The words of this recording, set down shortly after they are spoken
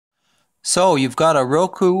So you've got a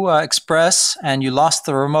Roku Express and you lost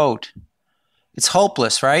the remote. It's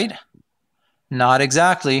hopeless, right? Not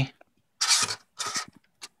exactly.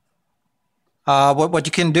 What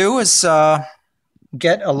you can do is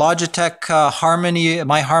get a Logitech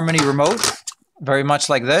MyHarmony Remote, very much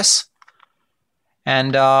like this,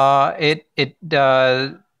 and it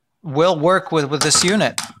will work with this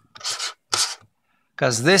unit,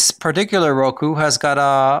 because this particular Roku has got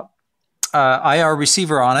a IR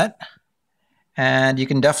receiver on it, and you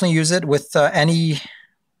can definitely use it with any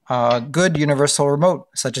good universal remote,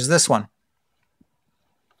 such as this one.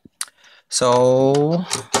 So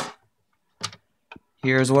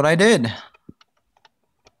here's what I did.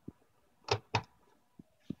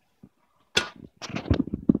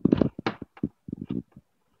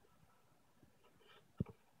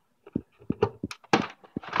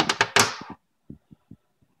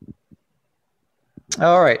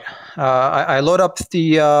 All right, I load up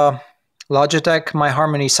the Logitech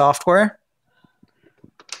MyHarmony software.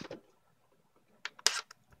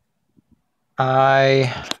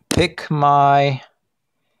 I pick my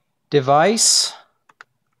device.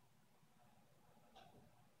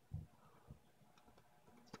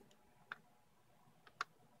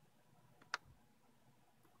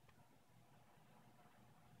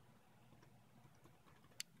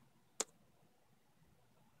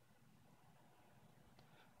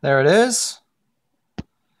 There it is.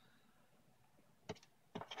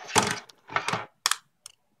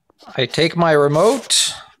 I take my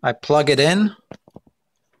remote, I plug it in.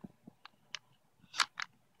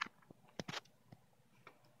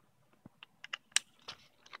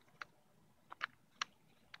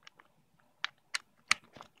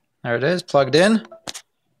 There it is, plugged in.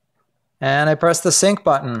 And I press the sync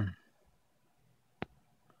button.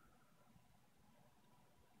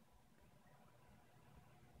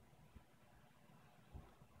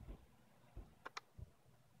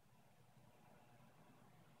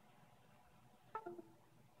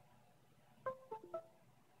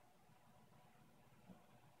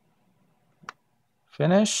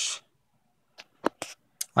 Finish.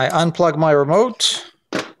 I unplug my remote.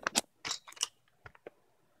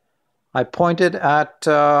 I point it at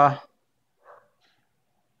the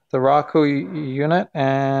Roku unit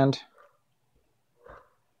and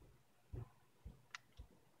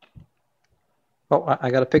I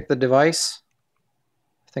got to pick the device.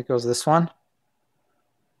 I think it was this one.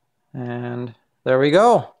 And there we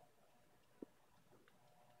go.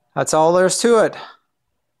 That's all there's to it.